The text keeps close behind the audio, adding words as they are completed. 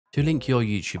To link your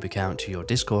YouTube account to your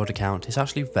Discord account is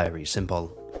actually very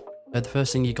simple. So the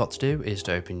first thing you got to do is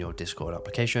to open your Discord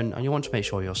application, and you want to make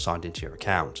sure you're signed into your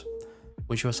account.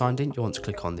 Once you're signed in, you want to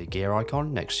click on the gear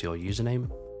icon next to your username,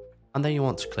 and then you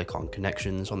want to click on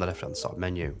connections on the left hand side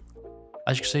menu.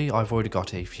 As you can see, I've already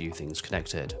got a few things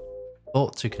connected.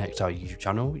 But to connect our YouTube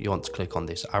channel, you want to click on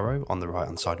this arrow on the right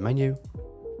hand side menu,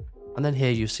 and then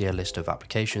here you see a list of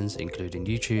applications including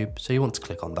YouTube, so you want to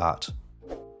click on that.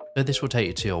 So this will take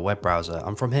you to your web browser,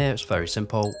 and from here it's very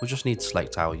simple. We just need to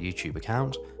select our YouTube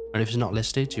account, and if it's not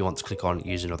listed, you want to click on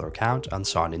use another account and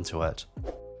sign into it.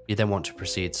 You then want to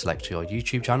proceed to select your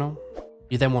YouTube channel.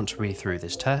 You then want to read through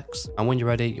this text, and when you're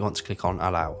ready, you want to click on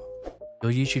allow.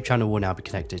 Your YouTube channel will now be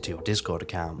connected to your Discord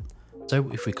account. So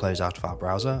if we close out of our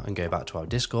browser and go back to our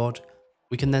Discord,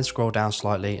 we can then scroll down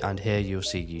slightly, and here you'll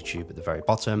see YouTube at the very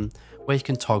bottom, where you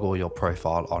can toggle your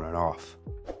profile on and off.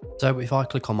 So if I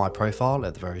click on my profile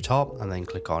at the very top and then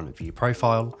click on view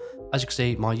profile, as you can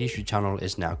see, my YouTube channel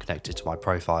is now connected to my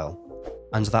profile.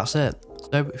 And that's it.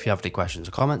 So if you have any questions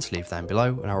or comments, leave them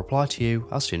below and I'll reply to you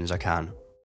as soon as I can.